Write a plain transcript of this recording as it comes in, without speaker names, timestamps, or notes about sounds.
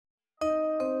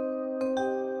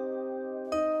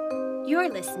You're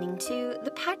listening to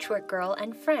The Patchwork Girl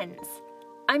and Friends.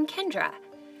 I'm Kendra,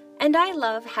 and I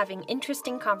love having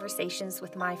interesting conversations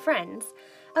with my friends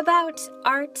about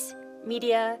art,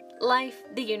 media, life,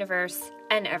 the universe,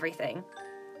 and everything.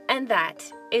 And that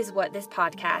is what this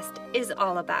podcast is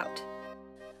all about.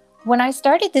 When I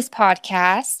started this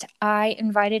podcast, I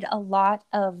invited a lot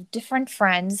of different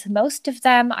friends. Most of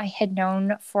them I had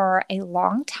known for a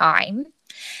long time.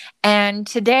 And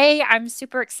today I'm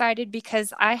super excited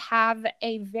because I have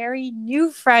a very new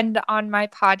friend on my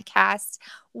podcast.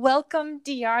 Welcome,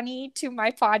 Dyani, to my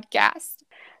podcast.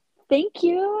 Thank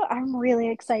you. I'm really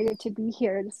excited to be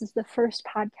here. This is the first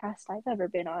podcast I've ever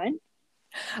been on.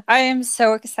 I am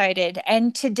so excited.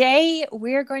 And today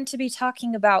we're going to be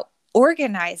talking about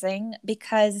organizing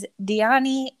because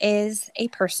Dyani is a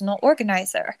personal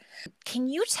organizer. Can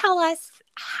you tell us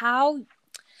how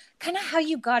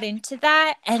you got into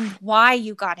that and why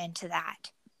you got into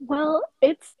that? Well,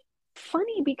 it's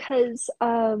funny because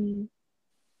along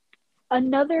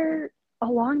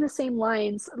the same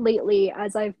lines lately,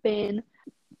 as I've been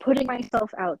putting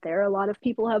myself out there, a lot of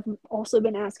people have also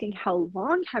been asking, how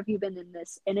long have you been in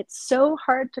this? And it's so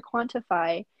hard to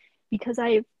quantify because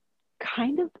I've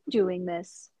kind of been doing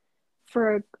this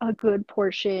for a good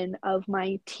portion of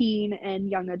my teen and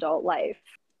young adult life.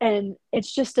 And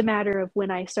it's just a matter of when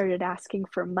I started asking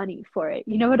for money for it.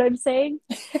 You know what I'm saying?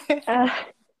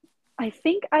 I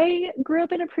think I grew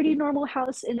up in a pretty normal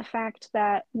house in the fact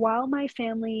that while my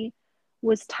family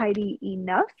was tidy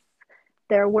enough,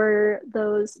 there were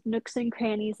those nooks and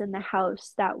crannies in the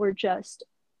house that were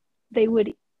they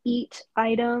would eat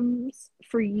items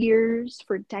for years,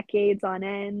 for decades on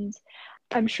end.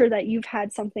 I'm sure that you've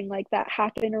had something like that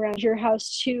happen around your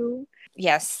house too.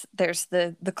 Yes, there's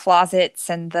the closets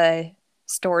and the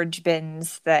storage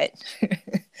bins that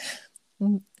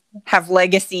have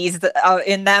legacies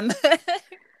in them.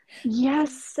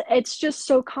 Yes, it's just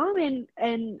so common.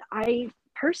 And I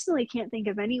personally can't think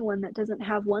of anyone that doesn't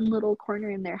have one little corner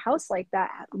in their house like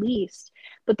that, at least.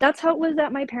 But that's how it was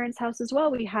at my parents' house as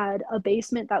well. We had a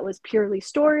basement that was purely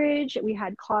storage. We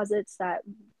had closets that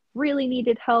really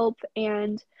needed help.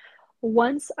 And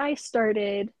once I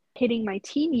started hitting my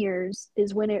teen years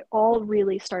is when it all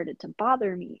really started to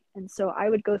bother me. And so I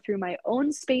would go through my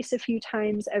own space a few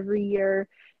times every year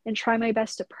and try my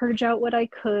best to purge out what I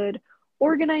could,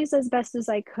 organize as best as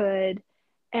I could.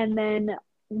 And then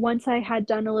once I had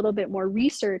done a little bit more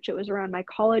research, it was around my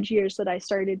college years that I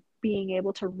started being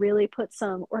able to really put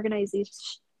some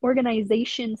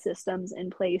organization systems in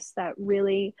place that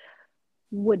really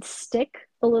would stick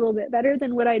a little bit better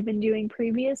than what I'd been doing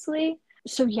previously.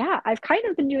 So yeah, I've kind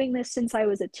of been doing this since I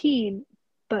was a teen,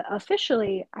 but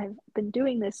officially I've been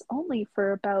doing this only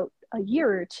for about a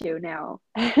year or two now.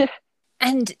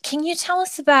 And can you tell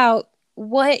us about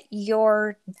what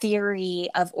your theory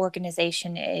of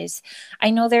organization is?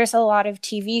 I know there's a lot of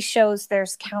TV shows,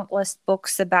 there's countless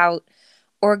books about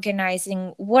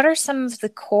organizing. What are some of the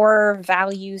core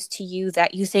values to you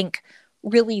that you think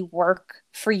really work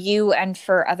for you and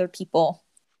for other people?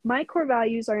 My core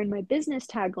values are in my business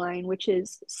tagline, which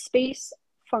is space,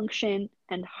 function,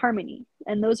 and harmony.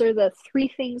 And those are the three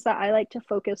things that I like to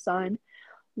focus on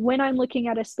when I'm looking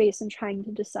at a space and trying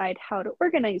to decide how to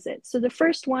organize it. So the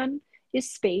first one is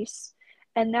space,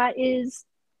 and that is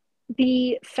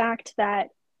the fact that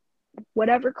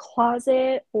whatever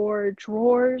closet or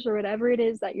drawers or whatever it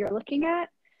is that you're looking at,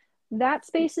 that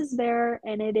space is there,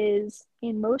 and it is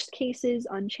in most cases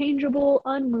unchangeable,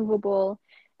 unmovable.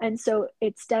 And so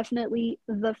it's definitely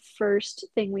the first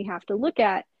thing we have to look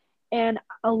at. And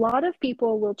a lot of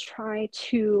people will try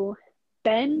to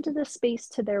bend the space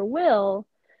to their will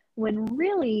when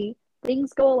really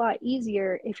things go a lot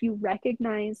easier if you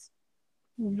recognize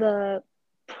the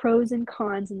pros and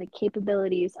cons and the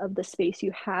capabilities of the space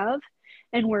you have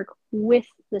and work with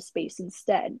the space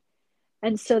instead.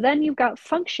 And so then you've got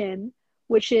function,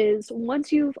 which is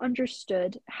once you've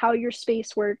understood how your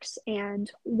space works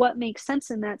and what makes sense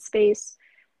in that space,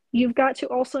 you've got to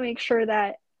also make sure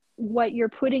that what you're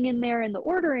putting in there and the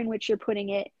order in which you're putting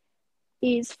it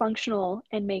is functional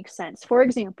and makes sense. For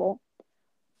example,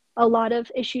 a lot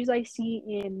of issues I see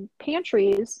in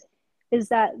pantries is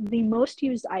that the most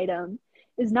used item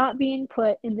is not being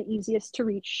put in the easiest to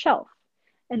reach shelf.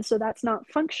 And so that's not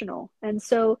functional. And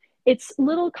so it's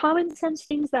little common sense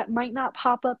things that might not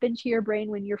pop up into your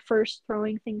brain when you're first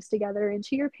throwing things together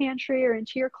into your pantry or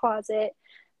into your closet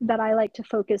that I like to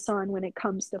focus on when it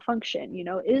comes to function. You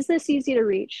know, is this easy to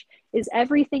reach? Is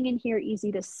everything in here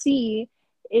easy to see?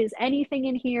 Is anything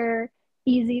in here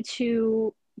easy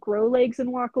to grow legs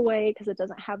and walk away because it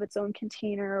doesn't have its own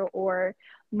container? Or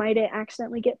might it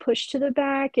accidentally get pushed to the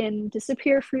back and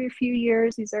disappear for a few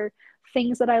years? These are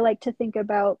things that I like to think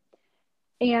about.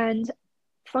 And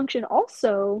function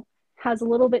also has a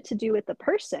little bit to do with the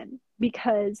person,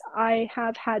 because I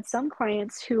have had some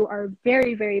clients who are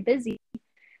very, very busy,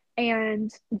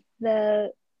 and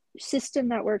the system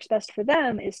that works best for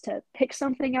them is to pick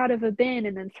something out of a bin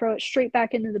and then throw it straight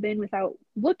back into the bin without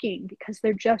looking, because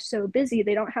they're just so busy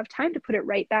they don't have time to put it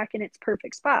right back in its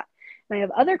perfect spot. And I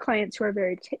have other clients who are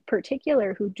very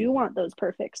particular, who do want those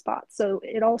perfect spots. So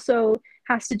it also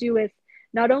has to do with,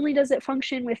 not only does it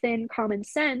function within common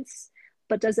sense,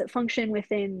 but does it function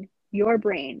within your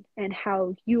brain and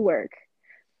how you work?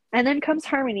 And then comes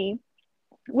harmony,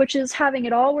 which is having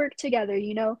it all work together.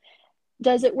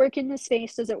 Does it work in the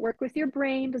space? Does it work with your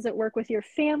brain? Does it work with your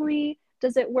family?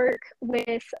 Does it work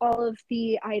with all of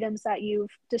the items that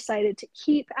you've decided to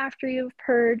keep after you've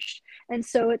purged? And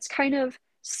so it's kind of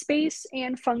space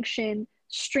and function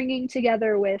stringing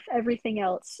together with everything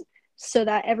else so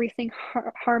that everything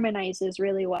harmonizes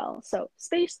really well. So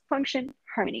space, function,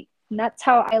 harmony. And that's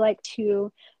how I like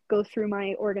to go through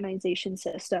my organization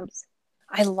systems.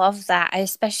 I love that. I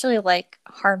especially like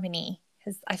harmony,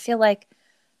 because I feel like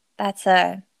that's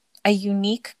a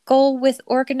unique goal with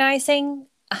organizing.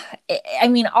 I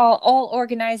mean, all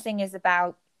organizing is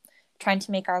about trying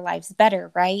to make our lives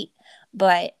better, right?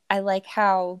 But I like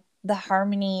how the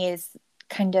harmony is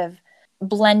kind of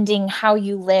blending how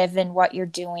you live and what you're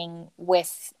doing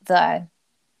with the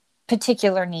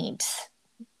particular needs.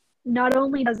 Not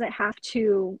only does it have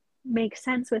to make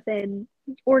sense within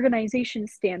organization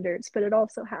standards, but it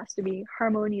also has to be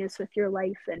harmonious with your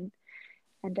life and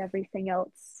everything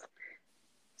else.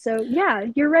 So yeah,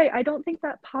 you're right. I don't think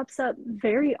that pops up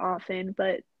very often,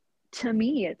 but to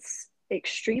me, it's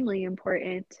extremely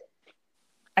important.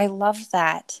 I love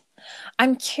that.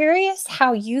 I'm curious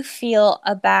how you feel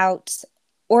about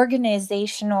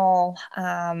organizational,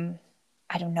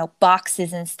 I don't know,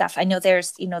 boxes and stuff. I know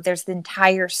there's the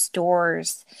entire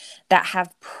stores that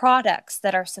have products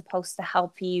that are supposed to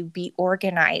help you be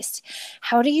organized.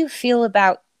 How do you feel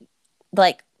about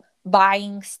like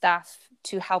buying stuff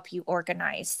to help you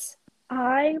organize?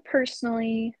 I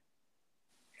personally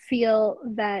feel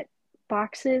that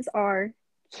boxes are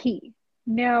key.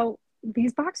 Now,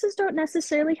 these boxes don't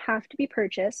necessarily have to be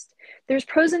purchased. There's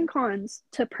pros and cons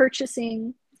to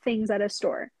purchasing things at a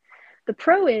store. The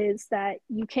pro is that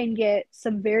you can get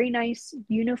some very nice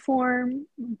uniform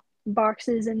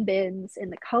boxes and bins in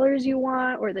the colors you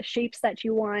want or the shapes that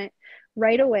you want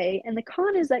right away. And the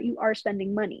con is that you are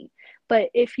spending money. But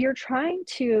if you're trying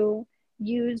to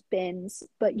use bins,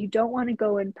 but you don't want to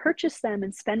go and purchase them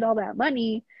and spend all that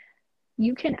money,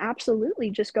 you can absolutely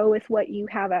just go with what you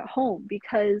have at home,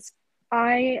 because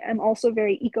I am also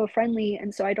very eco-friendly,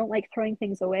 and so I don't like throwing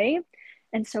things away.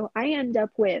 And so I end up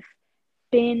with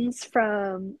bins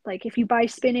from, like, if you buy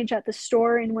spinach at the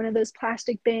store in one of those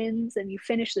plastic bins and you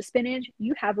finish the spinach,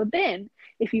 you have a bin.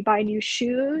 If you buy new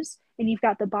shoes and you've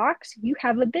got the box, you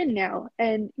have a bin now.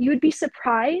 And you would be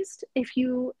surprised if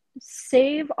you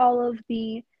save all of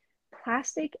the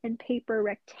plastic and paper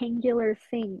rectangular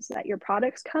things that your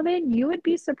products come in, you would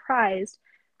be surprised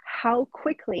how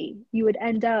quickly you would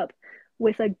end up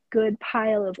with a good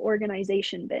pile of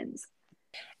organization bins.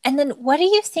 And then what do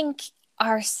you think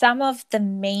are some of the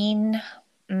main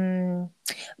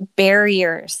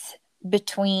barriers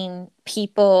between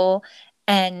people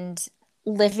and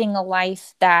living a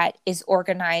life that is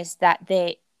organized, that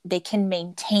they can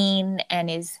maintain and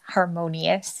is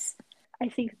harmonious? I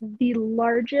think the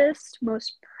largest,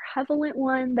 most prevalent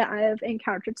one that I have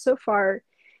encountered so far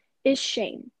is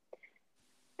shame.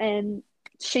 And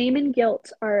shame and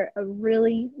guilt are a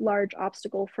really large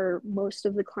obstacle for most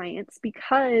of the clients,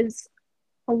 because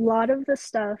a lot of the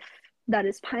stuff that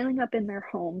is piling up in their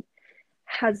home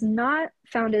has not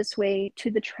found its way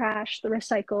to the trash, the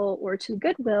recycle, or to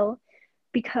Goodwill,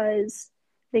 because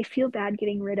they feel bad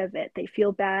getting rid of it. They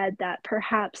feel bad that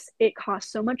perhaps it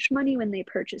cost so much money when they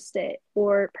purchased it,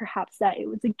 or perhaps that it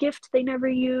was a gift they never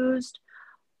used,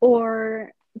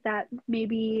 or that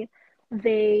maybe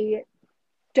they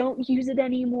don't use it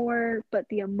anymore, but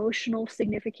the emotional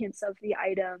significance of the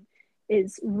item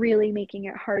is really making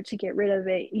it hard to get rid of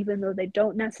it, even though they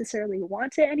don't necessarily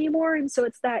want it anymore. And so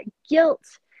it's that guilt,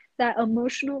 that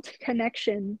emotional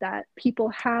connection that people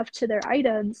have to their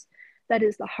items, that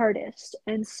is the hardest.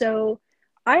 And so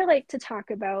I like to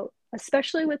talk about,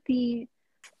 especially with the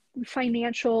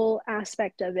financial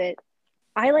aspect of it,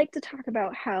 I like to talk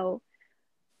about how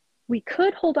we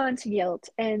could hold on to guilt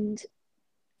and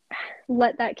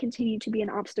let that continue to be an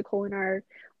obstacle in our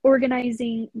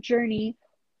organizing journey,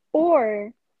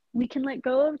 Or we can let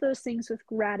go of those things with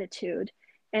gratitude.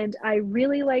 And I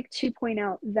really like to point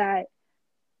out that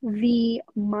the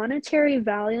monetary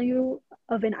value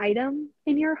of an item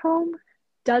in your home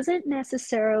doesn't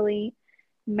necessarily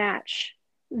match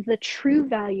the true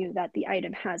value that the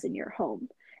item has in your home.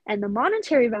 And the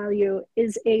monetary value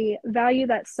is a value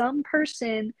that some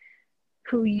person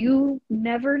who you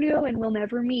never knew and will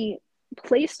never meet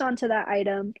placed onto that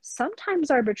item,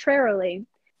 sometimes arbitrarily.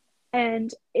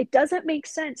 And it doesn't make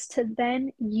sense to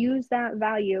then use that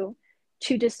value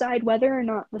to decide whether or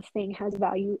not the thing has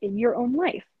value in your own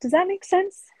life. Does that make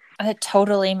sense? It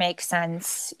totally makes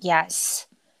sense. Yes.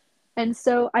 And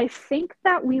so I think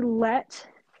that we let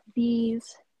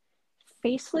these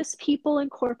faceless people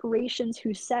and corporations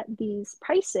who set these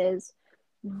prices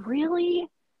really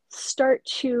start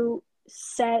to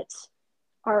set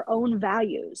our own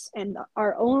values and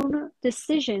our own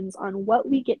decisions on what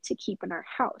we get to keep in our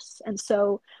house. And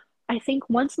so I think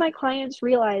once my clients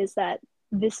realize that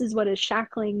this is what is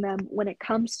shackling them when it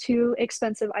comes to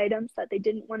expensive items that they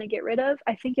didn't want to get rid of,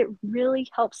 I think it really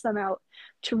helps them out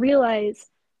to realize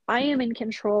I am in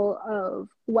control of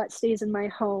what stays in my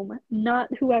home, not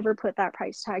whoever put that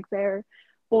price tag there,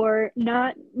 or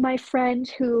not my friend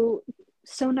who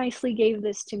so nicely gave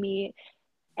this to me.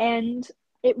 And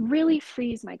it really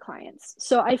frees my clients.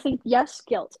 So I think, yes,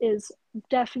 guilt is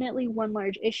definitely one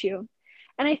large issue.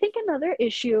 And I think another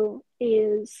issue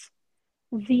is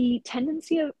the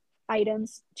tendency of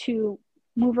items to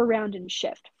move around and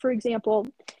shift. For example,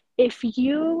 if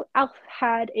you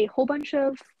had a whole bunch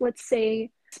of, let's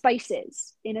say,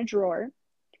 spices in a drawer,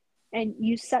 and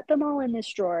you set them all in this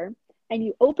drawer, and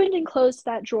you opened and closed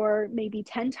that drawer maybe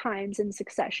 10 times in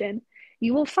succession,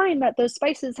 you will find that those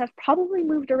spices have probably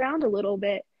moved around a little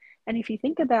bit. And if you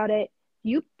think about it,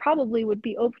 you probably would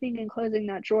be opening and closing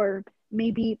that drawer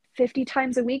maybe 50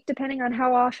 times a week, depending on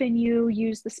how often you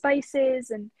use the spices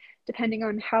and depending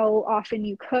on how often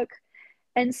you cook.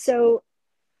 And so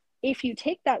if you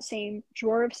take that same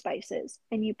drawer of spices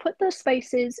and you put those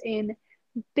spices in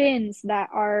bins that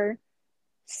are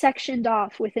sectioned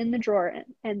off within the drawer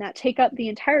and that take up the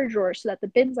entire drawer so that the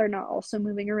bins are not also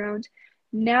moving around,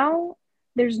 now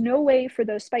there's no way for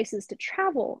those spices to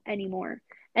travel anymore.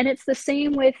 And it's the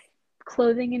same with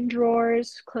clothing in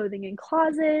drawers, clothing in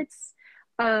closets,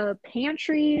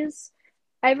 pantries.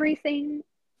 Everything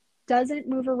doesn't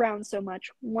move around so much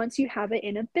once you have it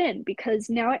in a bin, because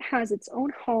now it has its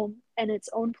own home and its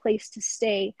own place to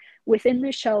stay within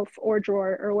the shelf or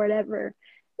drawer or whatever,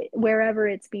 wherever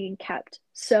it's being kept.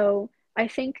 So I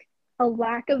think a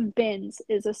lack of bins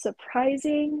is a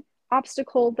surprising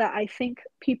obstacle that I think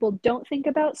people don't think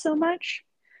about so much.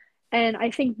 And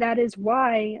I think that is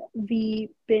why the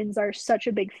bins are such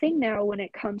a big thing now when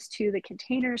it comes to the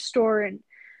Container Store. And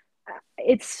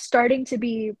it's starting to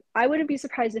be, I wouldn't be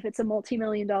surprised if it's a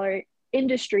multi-million-dollar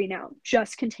industry now,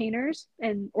 just containers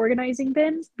and organizing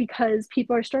bins, because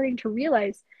people are starting to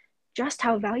realize just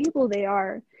how valuable they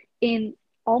are in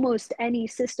almost any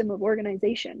system of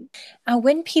organization.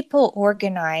 When people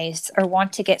organize or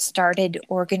want to get started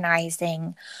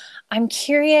organizing, I'm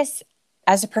curious,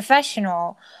 as a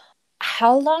professional,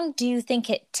 how long do you think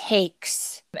it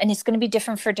takes? And it's going to be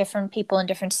different for different people in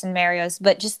different scenarios,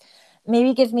 but just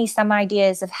maybe give me some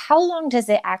ideas of how long does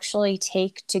it actually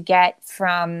take to get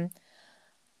from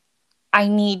I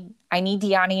need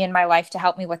Dyani in my life to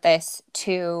help me with this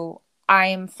to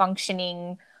I'm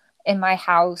functioning in my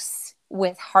house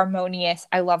with harmonious,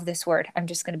 I love this word, I'm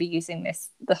just going to be using this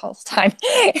the whole time,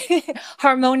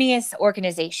 harmonious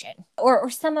organization, or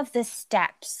some of the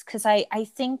steps, because I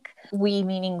think we,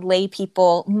 meaning lay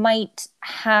people, might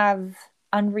have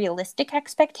unrealistic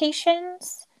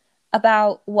expectations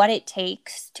about what it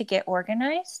takes to get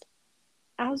organized.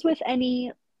 As with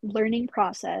any learning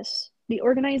process, the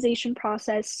organization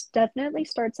process definitely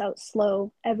starts out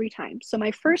slow every time. So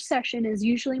my first session is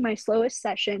usually my slowest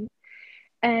session,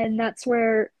 and that's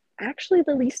where actually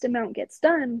the least amount gets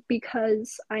done,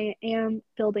 because I am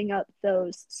building up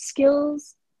those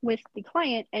skills with the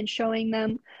client and showing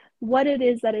them what it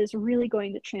is that is really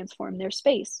going to transform their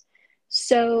space.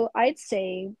 So I'd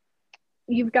say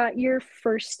you've got your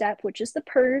first step, which is the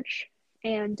purge.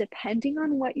 And depending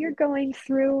on what you're going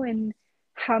through and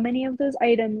how many of those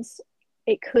items,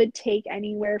 it could take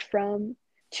anywhere from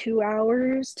 2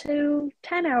 hours to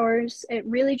 10 hours. It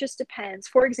really just depends.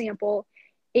 For example,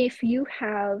 if you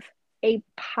have a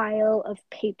pile of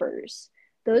papers,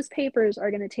 those papers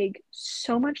are going to take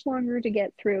so much longer to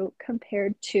get through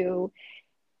compared to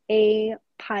a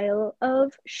pile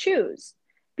of shoes.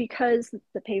 because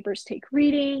the papers take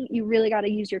reading, you really got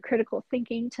to use your critical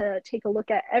thinking to take a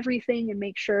look at everything and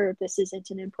make sure this isn't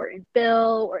an important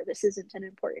bill or this isn't an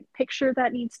important picture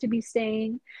that needs to be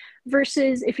staying.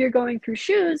 Versus if you're going through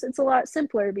shoes, it's a lot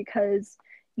simpler because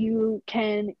you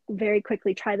can very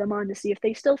quickly try them on to see if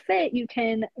they still fit. You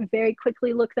can very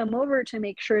quickly look them over to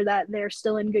make sure that they're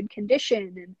still in good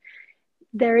condition. And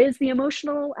there is the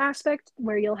emotional aspect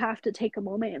where you'll have to take a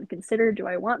moment and consider, do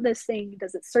I want this thing?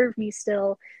 Does it serve me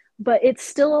still? But it's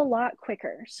still a lot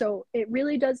quicker. So it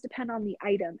really does depend on the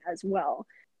item as well.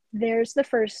 There's the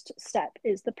first step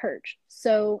is the purge.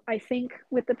 So I think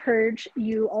with the purge,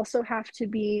 you also have to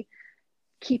be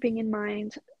keeping in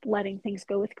mind letting things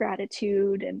go with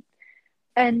gratitude,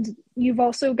 and you've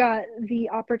also got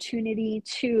the opportunity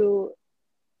to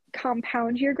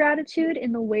compound your gratitude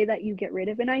in the way that you get rid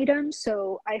of an item.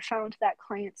 So I found that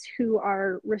clients who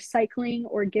are recycling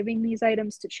or giving these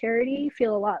items to charity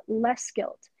feel a lot less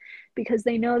guilt because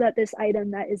they know that this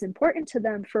item that is important to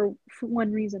them for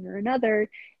one reason or another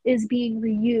is being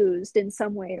reused in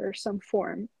some way or some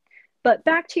form. But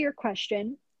back to your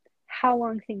question, how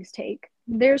long things take.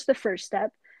 There's the first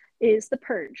step is the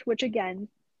purge, which again,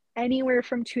 anywhere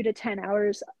from 2 to 10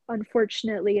 hours.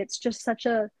 Unfortunately, it's just such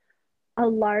a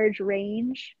large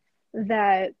range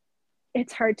that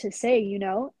it's hard to say, you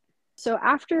know? So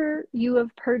after you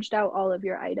have purged out all of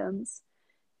your items,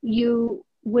 you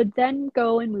would then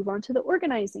go and move on to the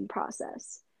organizing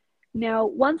process. Now,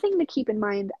 one thing to keep in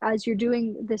mind as you're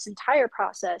doing this entire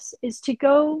process is to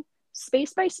go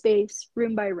space by space,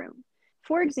 room by room.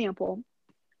 For example,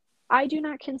 I do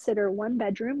not consider one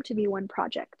bedroom to be one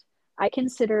project. I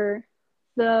consider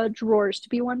the drawers to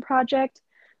be one project,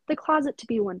 the closet to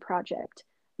be one project,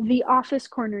 the office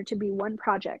corner to be one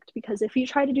project, because if you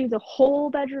try to do the whole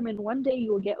bedroom in one day,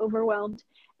 you will get overwhelmed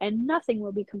and nothing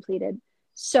will be completed.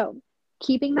 So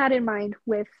keeping that in mind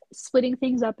with splitting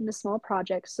things up into small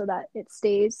projects so that it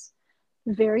stays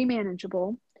very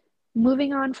manageable.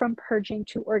 Moving on from purging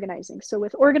to organizing. So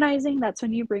with organizing, that's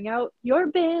when you bring out your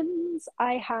bins.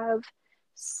 I have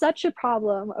such a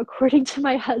problem, according to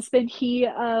my husband. He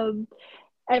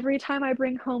every time I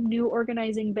bring home new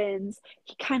organizing bins,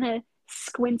 he kind of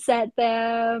squints at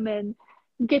them and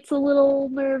gets a little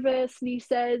nervous. And he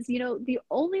says, you know, the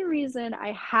only reason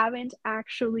I haven't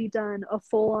actually done a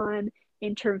full-on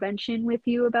intervention with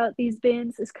you about these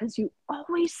bins is because you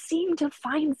always seem to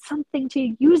find something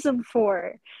to use them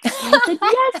for. And I said,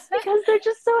 yes, because they're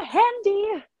just so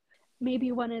handy.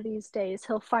 Maybe one of these days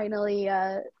he'll finally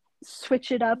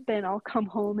switch it up and I'll come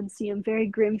home and see him very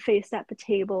grim-faced at the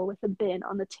table with a bin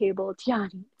on the table.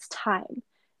 Dyani, it's time.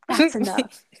 That's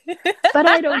enough. But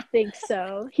I don't think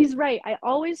so. He's right. I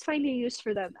always find a use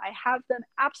for them. I have them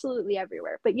absolutely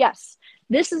everywhere. But yes,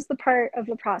 this is the part of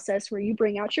the process where you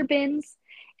bring out your bins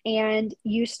and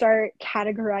you start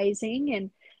categorizing and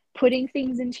putting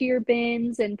things into your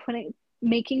bins and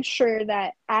making sure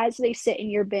that as they sit in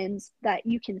your bins that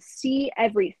you can see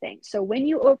everything. So when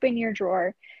you open your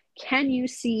drawer, can you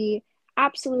see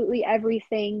absolutely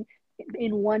everything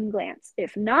in one glance?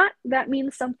 If not, that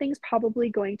means something's probably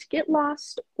going to get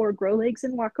lost or grow legs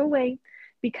and walk away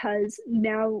because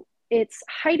now it's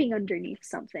hiding underneath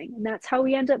something. And that's how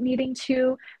we end up needing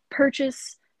to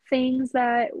purchase things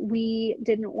that we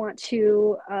didn't want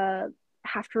to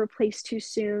have to replace too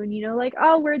soon. You know, like,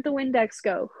 oh, where'd the Windex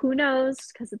go? Who knows?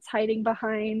 Because it's hiding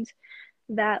behind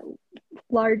that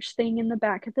large thing in the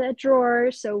back of the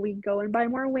drawer. So we go and buy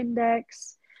more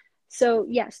Windex. So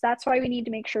yes, that's why we need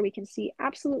to make sure we can see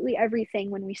absolutely everything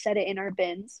when we set it in our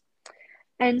bins.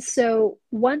 And so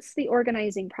once the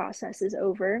organizing process is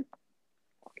over,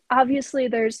 obviously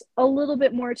there's a little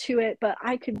bit more to it, but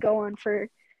I could go on for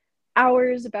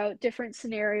hours about different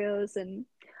scenarios and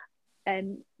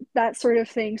that sort of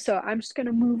thing. So I'm just going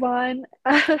to move on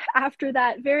after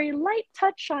that very light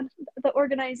touch on the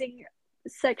organizing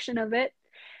section of it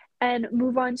and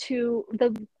move on to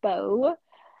the bow.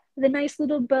 The nice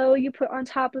little bow you put on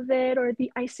top of it, or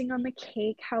the icing on the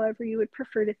cake, however you would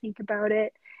prefer to think about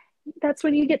it. That's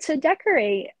when you get to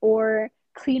decorate or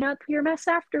clean up your mess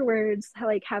afterwards.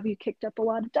 Like, have you kicked up a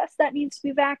lot of dust that needs to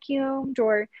be vacuumed?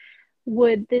 Or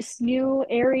would this new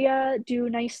area do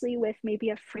nicely with maybe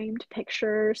a framed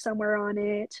picture somewhere on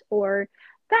it, or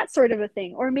that sort of a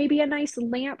thing? Or maybe a nice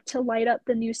lamp to light up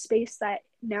the new space that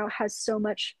now has so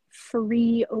much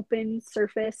free open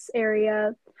surface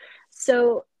area.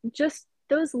 So just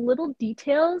those little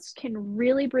details can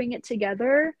really bring it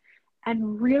together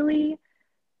and really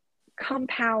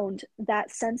compound that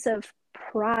sense of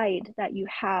pride that you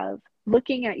have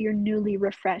looking at your newly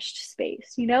refreshed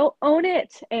space. You know, own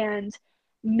it and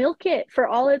milk it for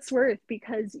all it's worth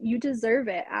because you deserve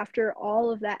it after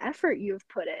all of that effort you've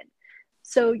put in.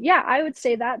 So yeah, I would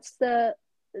say that's the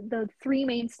three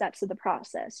main steps of the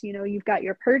process. You know, you've got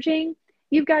your purging,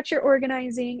 you've got your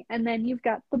organizing, and then you've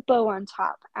got the bow on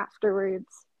top afterwards.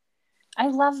 I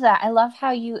love that. I love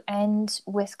how you end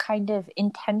with kind of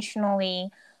intentionally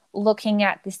looking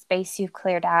at the space you've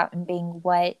cleared out and being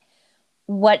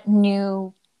what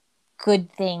new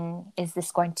good thing is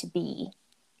this going to be?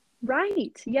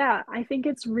 Right. Yeah. I think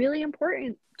it's really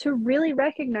important to really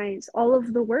recognize all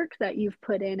of the work that you've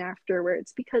put in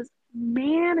afterwards because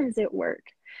man, is it work.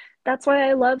 That's why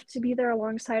I love to be there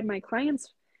alongside my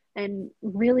clients and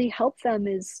really help them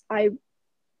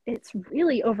it's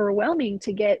really overwhelming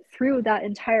to get through that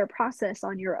entire process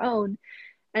on your own.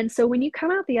 And so when you come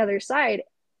out the other side,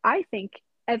 I think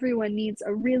everyone needs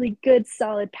a really good,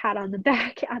 solid pat on the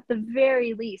back at the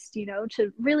very least, you know,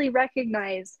 to really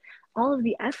recognize all of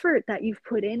the effort that you've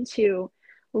put into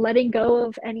letting go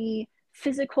of any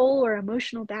physical or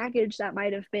emotional baggage that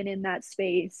might have been in that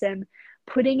space and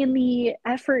putting in the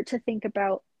effort to think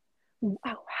about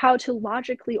how to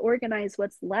logically organize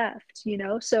what's left, you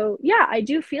know? So, yeah, I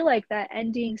do feel like that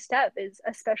ending step is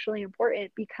especially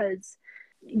important because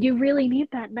you really need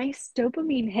that nice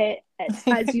dopamine hit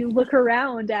as you look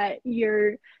around at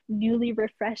your newly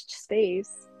refreshed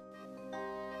space.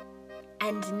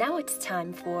 And now it's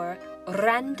time for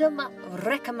random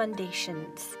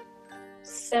recommendations.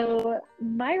 So,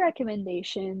 my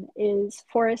recommendation is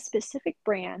for a specific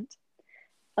brand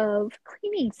of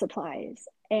cleaning supplies,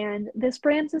 and this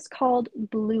brand is called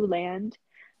Blue Land.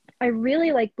 I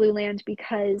really like Blue Land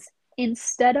because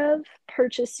instead of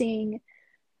purchasing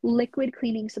liquid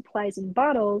cleaning supplies in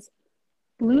bottles,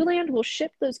 Blue Land will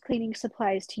ship those cleaning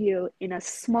supplies to you in a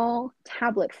small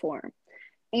tablet form.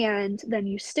 And then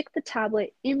you stick the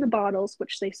tablet in the bottles,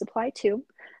 which they supply to,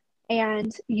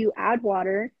 and you add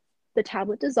water, the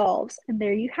tablet dissolves, and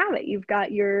there you have it. You've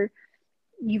got your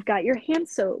hand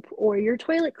soap or your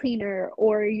toilet cleaner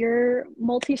or your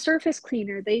multi-surface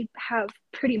cleaner. They have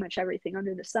pretty much everything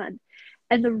under the sun.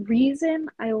 And the reason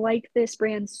I like this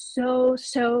brand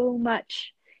so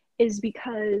much is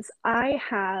because I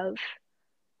have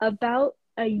about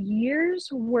a year's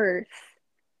worth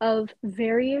of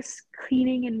various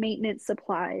cleaning and maintenance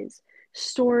supplies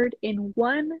stored in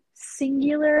one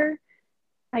singular,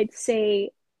 I'd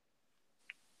say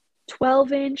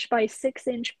 12-inch by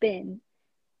 6-inch bin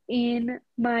in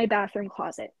my bathroom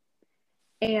closet.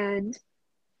 And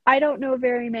I don't know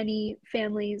very many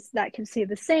families that can say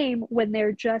the same when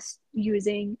they're just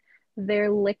using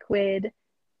their liquid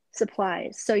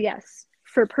supplies. So, yes,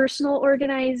 for personal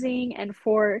organizing and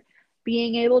for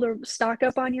being able to stock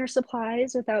up on your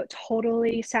supplies without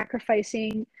totally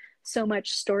sacrificing so much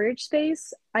storage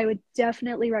space, I would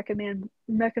definitely recommend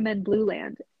Blue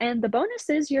Land. And the bonus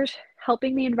is you're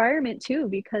helping the environment too,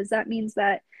 because that means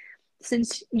that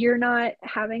since you're not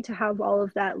having to have all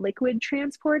of that liquid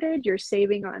transported, you're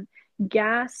saving on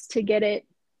gas to get it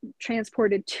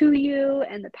transported to you,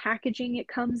 and the packaging it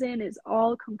comes in is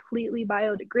all completely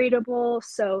biodegradable.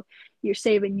 So you're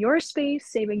saving your space,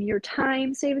 saving your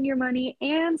time, saving your money,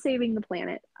 and saving the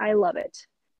planet. I love it.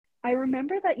 I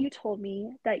remember that you told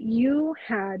me that you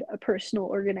had a personal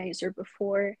organizer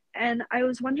before, and I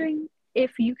was wondering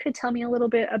if you could tell me a little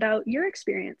bit about your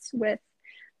experience with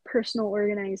personal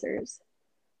organizers.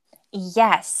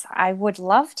 Yes, I would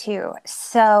love to.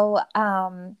 So,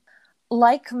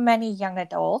 like many young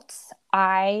adults,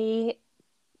 I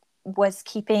was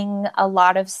keeping a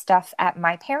lot of stuff at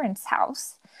my parents'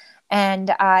 house. And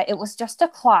it was just a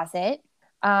closet,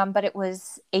 but it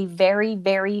was a very,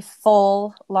 very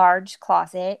full, large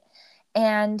closet.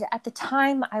 And at the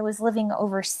time, I was living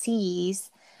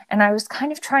overseas, and I was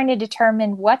kind of trying to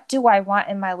determine what do I want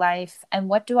in my life and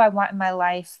what do I want in my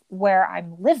life where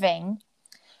I'm living,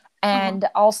 and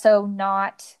also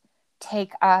not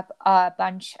take up a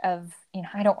bunch of,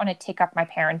 I don't want to take up my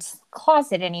parents'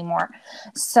 closet anymore.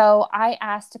 So I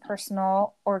asked a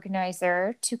personal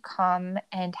organizer to come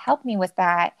and help me with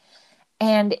that.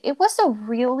 And it was a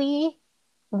really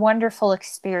wonderful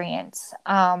experience.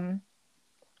 I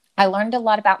learned a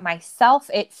lot about myself.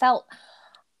 It felt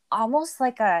almost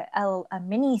like a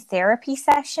mini therapy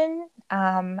session,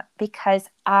 because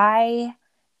I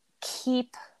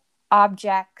keep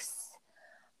objects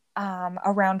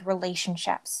around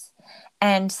relationships.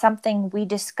 And something we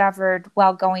discovered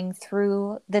while going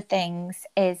through the things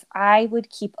is I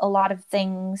would keep a lot of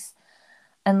things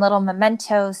and little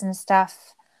mementos and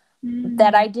stuff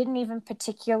that I didn't even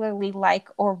particularly like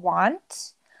or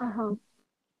want.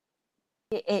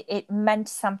 It meant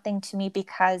something to me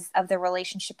because of the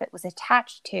relationship it was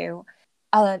attached to.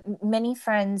 Many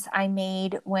friends I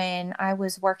made when I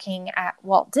was working at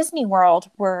Walt Disney World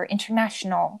were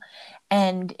international.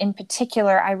 And in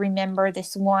particular, I remember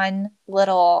this one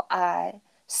little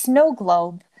snow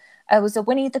globe. It was a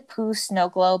Winnie the Pooh snow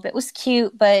globe. It was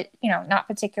cute, but, not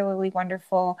particularly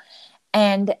wonderful.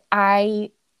 And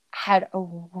I had a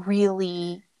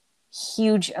really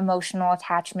huge emotional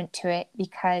attachment to it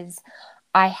because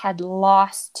I had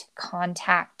lost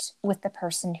contact with the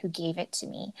person who gave it to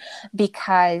me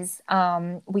because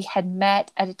we had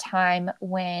met at a time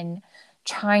when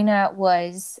China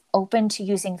was open to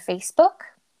using Facebook.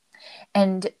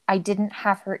 And I didn't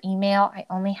have her email. I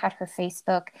only had her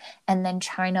Facebook. And then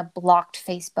China blocked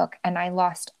Facebook, and I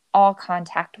lost all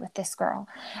contact with this girl.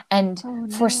 And Oh,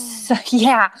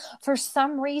 no. for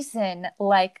some reason,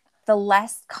 like the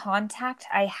less contact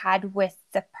I had with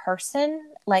the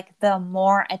person, like the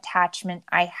more attachment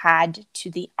I had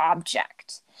to the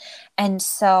object. And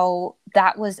so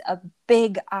that was a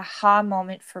big aha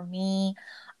moment for me.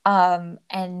 And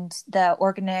the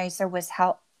organizer was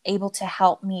able to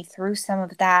help me through some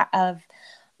of that, of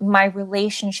my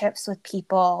relationships with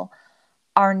people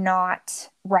are not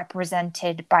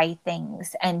represented by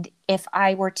things. And if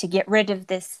I were to get rid of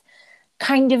this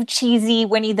kind of cheesy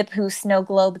Winnie the Pooh snow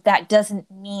globe, that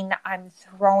doesn't mean I'm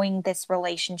throwing this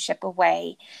relationship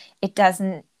away. It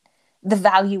doesn't, the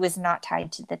value is not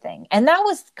tied to the thing. And that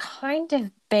was kind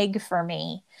of big for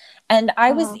me. And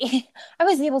I was I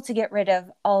was able to get rid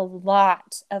of a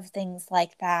lot of things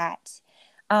like that,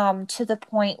 to the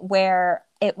point where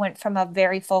it went from a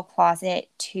very full closet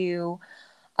to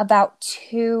about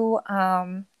two,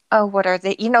 what are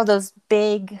they, those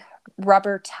big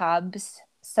rubber tubs.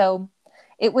 So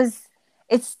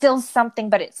it's still something,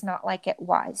 but it's not like it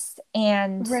was.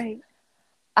 And Right.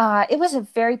 it was a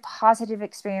very positive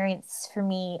experience for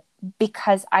me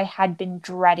because I had been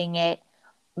dreading it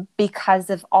because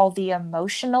of all the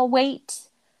emotional weight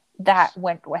that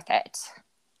went with it.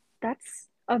 That's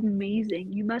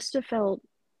amazing. You must have felt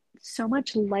so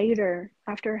much lighter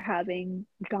after having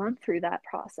gone through that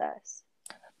process.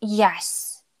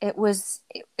 Yes, it was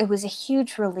a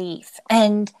huge relief.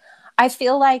 And I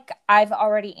feel like I've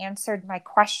already answered my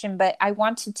question, but I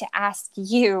wanted to ask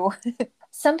you.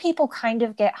 Some people kind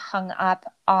of get hung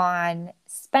up on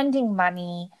spending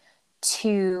money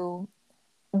to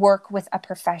work with a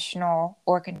professional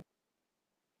organizer.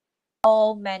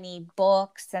 So many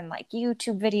books and like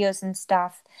YouTube videos and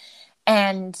stuff.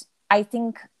 And I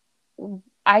think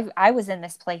I was in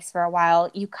this place for a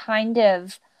while. You kind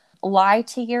of lie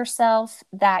to yourself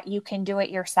that you can do it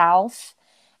yourself.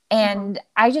 And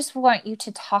I just want you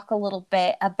to talk a little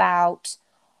bit about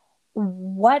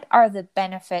what are the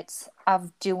benefits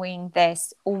of doing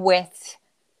this with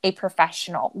a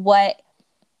professional?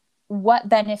 What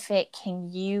benefit can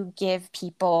you give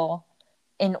people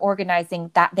in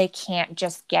organizing that they can't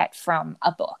just get from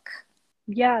a book?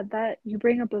 Yeah, that you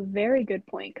bring up a very good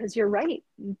point because you're right.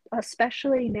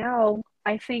 Especially now,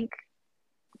 I think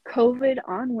COVID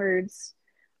onwards,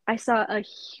 I saw a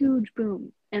huge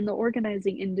boom in the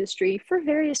organizing industry for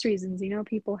various reasons.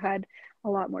 People had a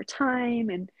lot more time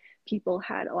and people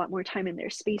had a lot more time in their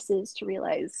spaces to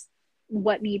realize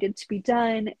what needed to be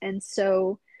done. And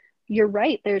so you're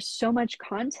right, there's so much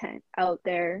content out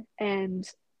there and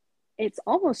it's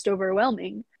almost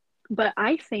overwhelming. But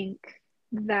I think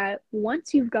that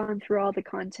once you've gone through all the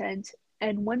content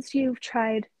and once you've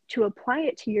tried to apply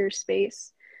it to your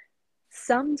space,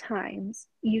 sometimes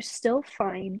you still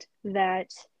find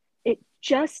that it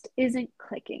just isn't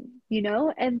clicking,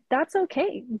 and that's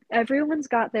okay. Everyone's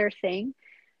got their thing,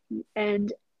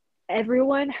 and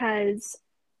everyone has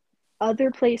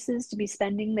other places to be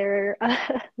spending their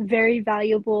very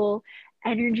valuable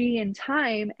energy and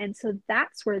time. And so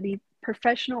that's where the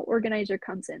professional organizer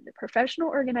comes in. The professional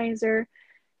organizer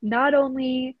not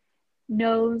only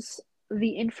knows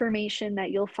the information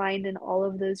that you'll find in all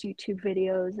of those YouTube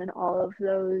videos and all of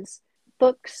those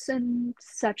books and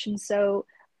such and so,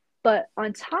 but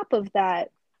on top of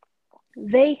that,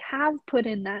 they have put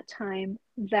in that time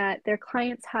that their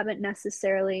clients haven't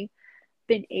necessarily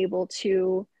been able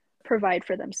to provide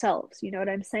for themselves. You know what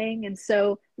I'm saying? And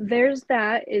so there's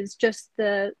that is just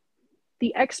the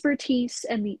expertise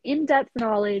and the in-depth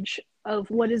knowledge of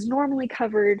what is normally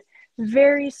covered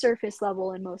very surface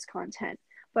level in most content.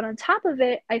 But on top of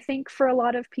it, I think for a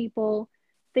lot of people,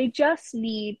 they just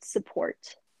need support.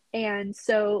 And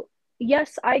so,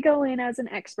 yes, I go in as an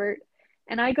expert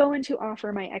and I go in to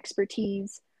offer my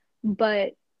expertise,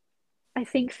 but I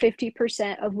think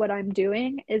 50% of what I'm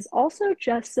doing is also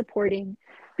just supporting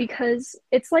because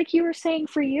it's like you were saying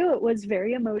for you, it was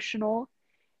very emotional,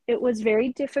 it was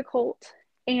very difficult.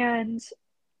 And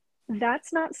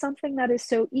that's not something that is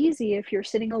so easy if you're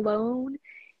sitting alone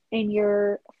in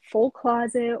your full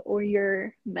closet or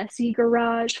your messy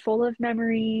garage full of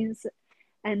memories.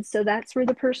 And so that's where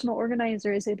the personal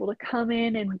organizer is able to come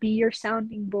in and be your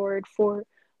sounding board for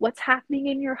what's happening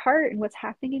in your heart and what's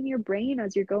happening in your brain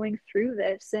as you're going through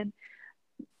this.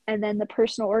 And then the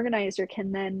personal organizer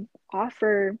can then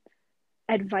offer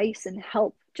advice and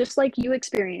help just like you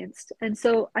experienced. And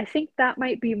so I think that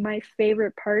might be my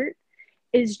favorite part,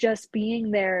 is just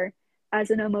being there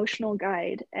as an emotional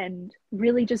guide and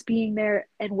really just being there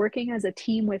and working as a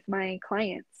team with my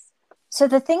clients. So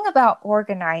the thing about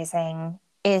organizing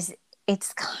is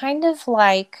it's kind of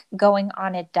like going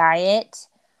on a diet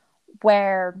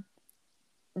where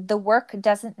the work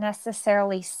doesn't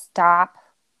necessarily stop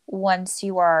once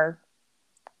you are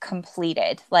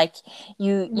completed. Like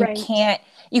you Right.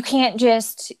 can't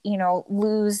just,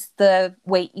 lose the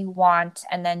weight you want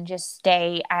and then just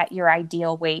stay at your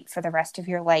ideal weight for the rest of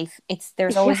your life.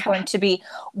 There's always Yeah. going to be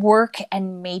work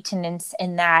and maintenance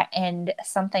in that. And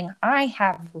something I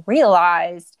have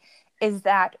realized is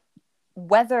that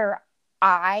whether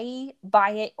I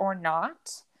buy it or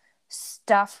not,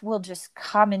 stuff will just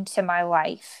come into my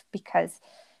life because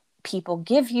people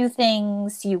give you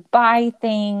things, you buy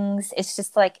things. It's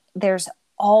just like there's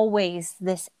always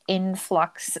this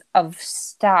influx of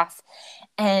stuff.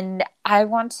 And I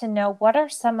want to know, what are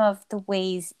some of the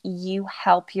ways you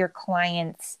help your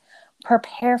clients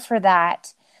prepare for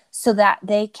that so that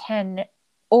they can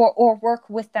or work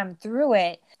with them through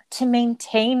it to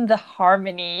maintain the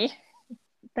harmony?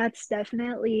 That's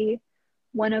definitely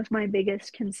one of my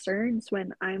biggest concerns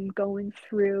when I'm going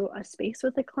through a space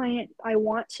with a client. I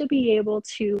want to be able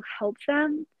to help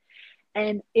them,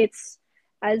 and it's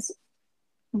as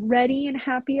ready and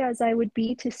happy as I would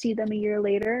be to see them a year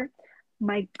later.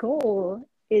 My goal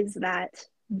is that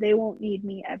they won't need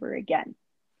me ever again.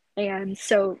 And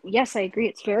so, yes, I agree.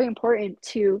 It's very important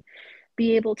to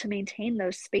be able to maintain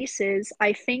those spaces.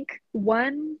 I think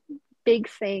one big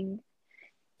thing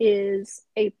is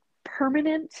a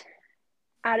permanent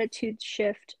attitude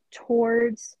shift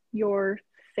towards your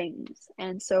things.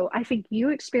 And so I think you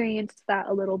experienced that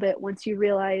a little bit once you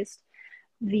realized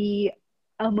the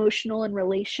emotional and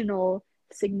relational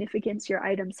significance your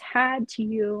items had to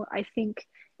you. I think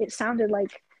it sounded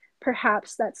like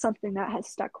perhaps that's something that has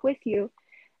stuck with you.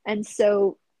 And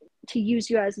so, to use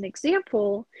you as an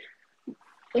example,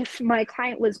 if my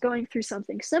client was going through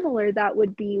something similar, that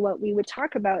would be what we would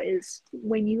talk about, is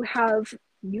when you have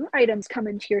new items come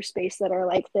into your space that are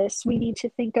like this, we need to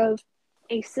think of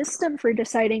a system for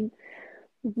deciding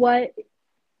what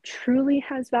truly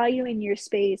has value in your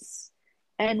space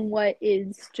and what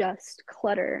is just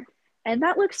clutter. And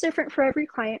that looks different for every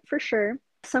client for sure.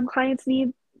 Some clients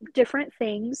need different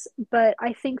things, but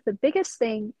I think the biggest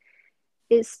thing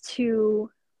is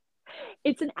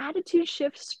it's an attitude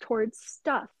shift towards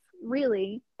stuff,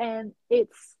 really. And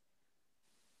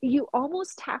you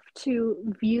almost have to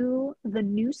view the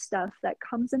new stuff that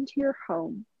comes into your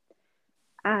home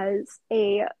as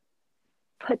a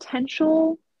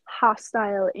potential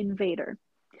hostile invader.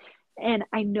 And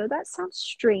I know that sounds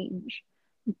strange,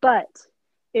 but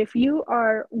if you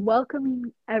are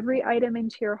welcoming every item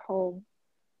into your home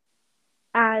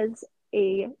as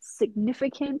a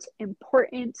significant,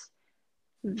 important,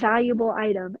 valuable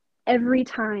item every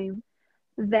time,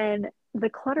 then the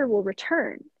clutter will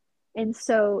return. And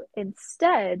so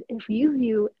instead, if you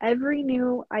view every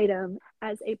new item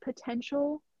as a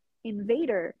potential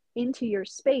invader into your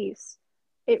space,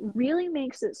 it really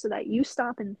makes it so that you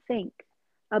stop and think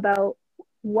about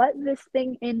what this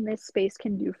thing in this space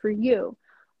can do for you.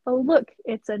 Oh, look,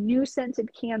 it's a new scented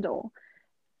candle.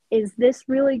 Is this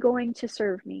really going to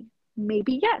serve me?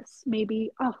 Maybe yes.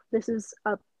 Maybe, oh, this is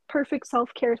a perfect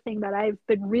self-care thing that I've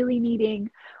been really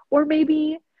needing. Or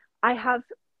maybe I have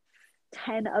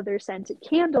 10 other scented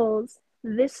candles.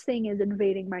 This thing is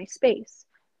invading my space.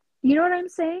 You know what I'm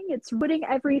saying? It's putting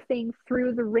everything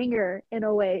through the ringer in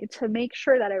a way to make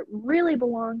sure that it really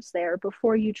belongs there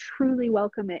before you truly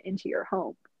welcome it into your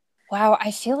home. Wow,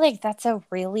 I feel like that's a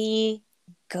really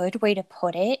good way to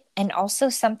put it, and also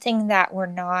something that we're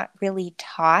not really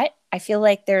taught. I feel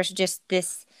like there's just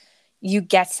this, you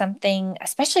get something,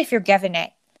 especially if you're given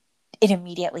it, it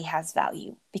immediately has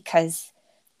value because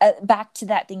back to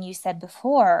that thing you said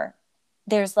before,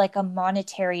 there's like a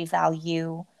monetary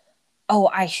value. Oh,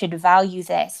 I should value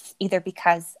this either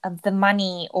because of the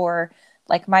money or,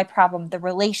 like my problem, the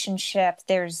relationship.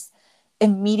 There's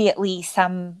immediately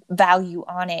some value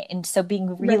on it. And so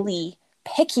being really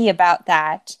picky about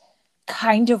that,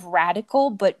 kind of radical,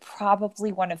 but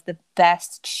probably one of the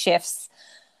best shifts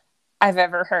I've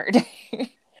ever heard.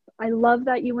 I love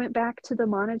that you went back to the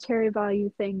monetary value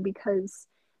thing, because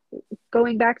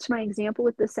going back to my example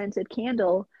with the scented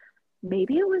candle,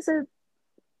 maybe it was a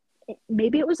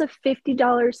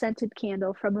 $50 scented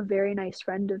candle from a very nice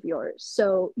friend of yours.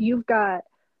 So that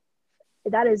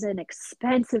is an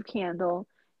expensive candle,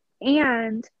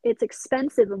 and it's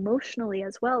expensive emotionally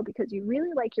as well because you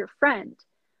really like your friend.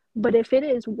 But if it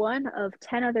is one of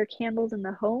 10 other candles in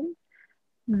the home,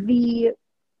 the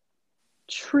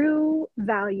true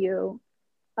value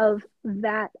of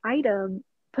that item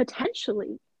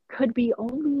potentially could be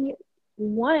only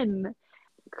one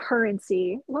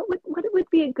currency. What would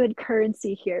be a good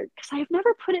currency here? Because I've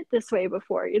never put it this way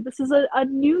before. This is a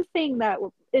new thing that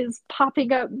is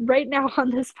popping up right now on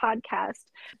this podcast.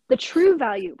 The true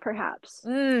value, perhaps.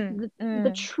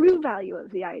 The true value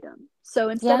of the item. So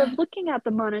instead of looking at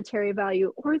the monetary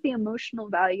value or the emotional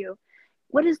value,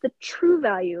 what is the true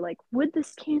value? Like, would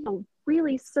this candle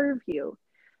really serve you?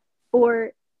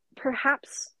 Or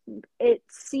perhaps it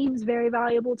seems very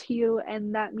valuable to you,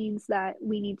 and that means that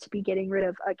we need to be getting rid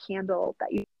of a candle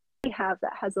that you have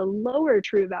that has a lower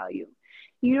true value.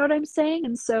 You know what I'm saying?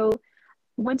 And so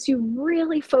once you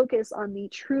really focus on the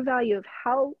true value of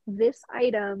how this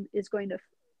item is going to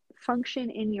function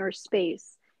in your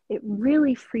space, it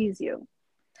really frees you.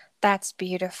 That's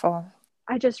beautiful.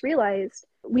 I just realized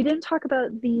we didn't talk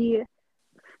about the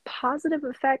positive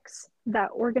effects that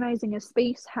organizing a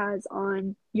space has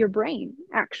on your brain,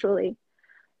 actually.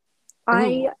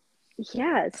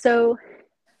 So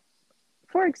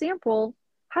for example,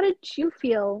 how did you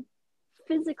feel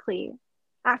physically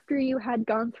after you had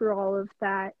gone through all of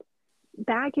that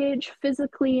baggage,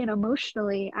 physically and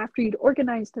emotionally, after you'd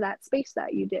organized that space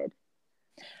that you did?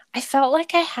 I felt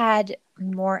like I had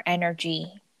more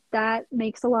energy. That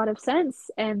makes a lot of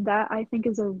sense, and that I think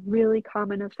is a really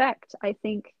common effect. I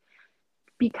think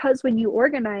because when you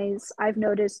organize, I've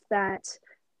noticed that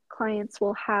clients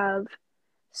will have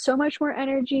so much more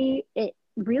energy. It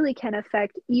really can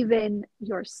affect even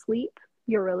your sleep,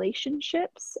 your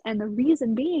relationships, and the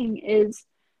reason being is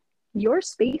your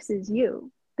space is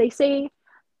you. They say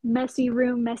messy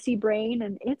room, messy brain,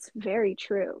 and it's very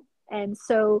true. And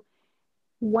so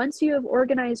once you have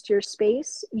organized your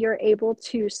space, you're able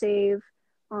to save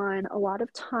on a lot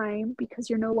of time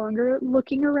because you're no longer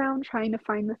looking around trying to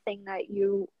find the thing that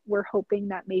you were hoping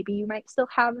that maybe you might still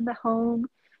have in the home.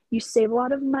 You save a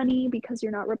lot of money because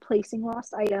you're not replacing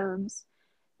lost items.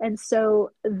 And so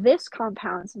this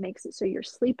compounds and makes it so you're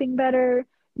sleeping better.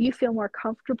 You feel more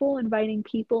comfortable inviting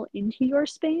people into your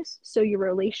space, so your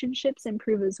relationships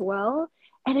improve as well.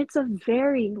 And it's a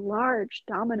very large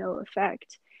domino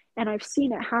effect. And I've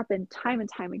seen it happen time and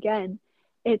time again.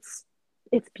 It's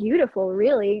beautiful,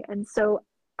 really. And so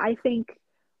I think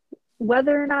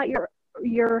whether or not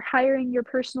you're hiring your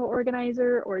personal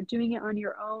organizer or doing it on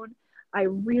your own, I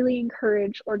really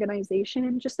encourage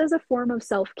organization just as a form of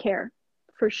self-care,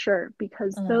 for sure,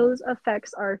 because those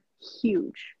effects are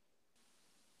huge.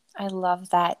 I love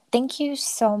that. Thank you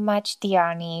so much,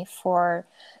 Dyani, for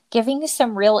giving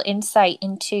some real insight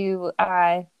into,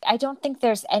 I don't think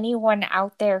there's anyone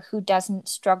out there who doesn't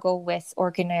struggle with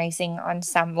organizing on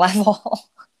some level.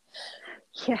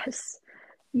 Yes,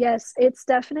 it's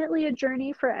definitely a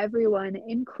journey for everyone,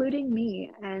 including me.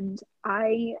 And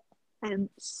I am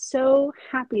so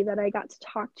happy that I got to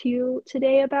talk to you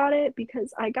today about it,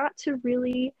 because I got to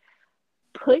really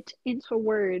put into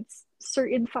words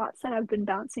certain thoughts that have been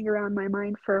bouncing around my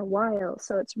mind for a while.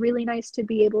 So it's really nice to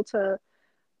be able to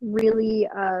really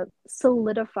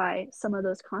solidify some of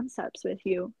those concepts with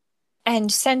you.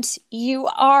 And since you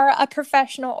are a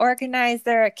professional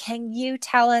organizer, can you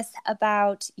tell us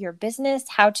about your business,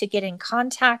 how to get in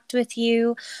contact with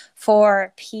you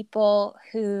for people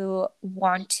who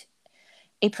want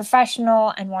a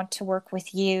professional and want to work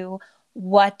with you?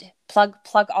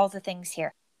 Plug all the things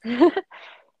here.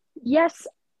 Yes,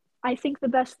 I think the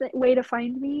best way to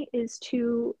find me is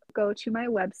to go to my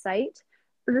website,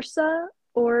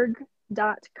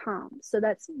 ursaorg.com. So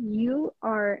that's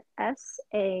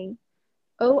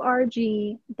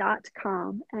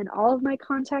ursaorg.com. And all of my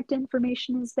contact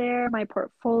information is there, my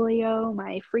portfolio,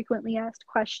 my frequently asked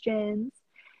questions.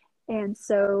 And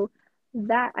so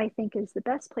that, I think, is the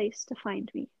best place to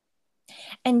find me.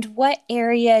 And what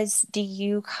areas do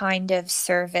you kind of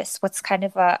service? What's kind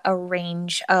of a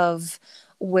range of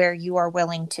where you are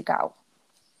willing to go?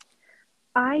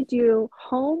 I do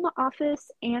home,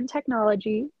 office, and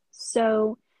technology.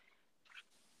 So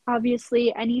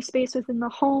obviously any space within the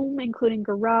home, including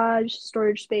garage,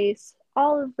 storage space,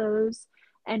 all of those.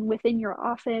 And within your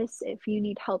office, if you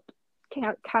need help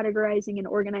categorizing and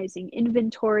organizing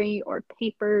inventory or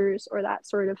papers or that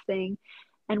sort of thing.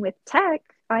 And with tech,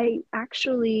 I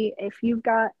actually, if you've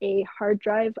got a hard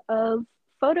drive of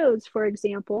photos, for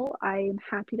example, I'm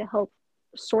happy to help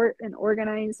sort and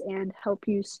organize and help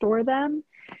you store them.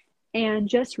 And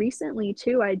just recently,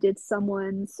 too, I did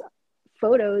someone's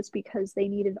photos because they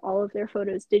needed all of their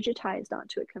photos digitized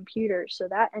onto a computer. So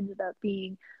that ended up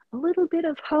being a little bit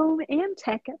of home and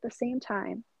tech at the same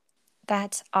time.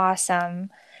 That's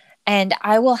awesome. And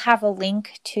I will have a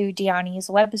link to Dyani's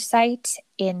website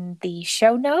in the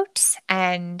show notes,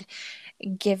 and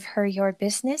give her your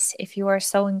business if you are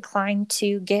so inclined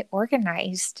to get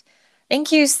organized.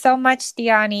 Thank you so much,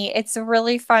 Dyani. It's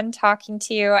really fun talking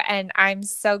to you, and I'm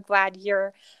so glad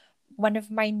you're one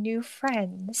of my new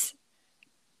friends.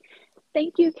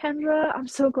 Thank you, Kendra. I'm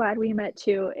so glad we met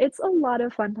too. It's a lot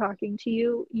of fun talking to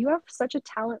you. You have such a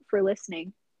talent for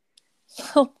listening.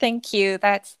 Oh, thank you.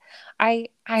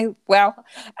 Well,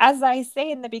 as I say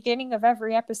in the beginning of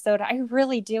every episode, I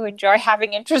really do enjoy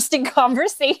having interesting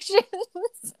conversations.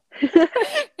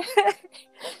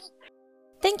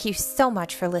 Thank you so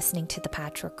much for listening to The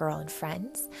Patchwork Girl and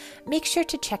Friends. Make sure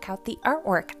to check out the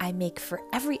artwork I make for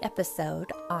every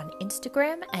episode on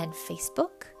Instagram and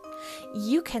Facebook.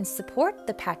 You can support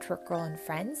The Patchwork Girl and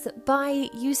Friends by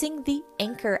using the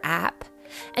Anchor app.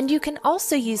 And you can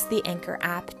also use the Anchor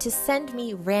app to send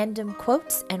me random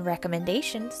quotes and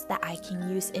recommendations that I can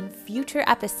use in future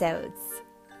episodes.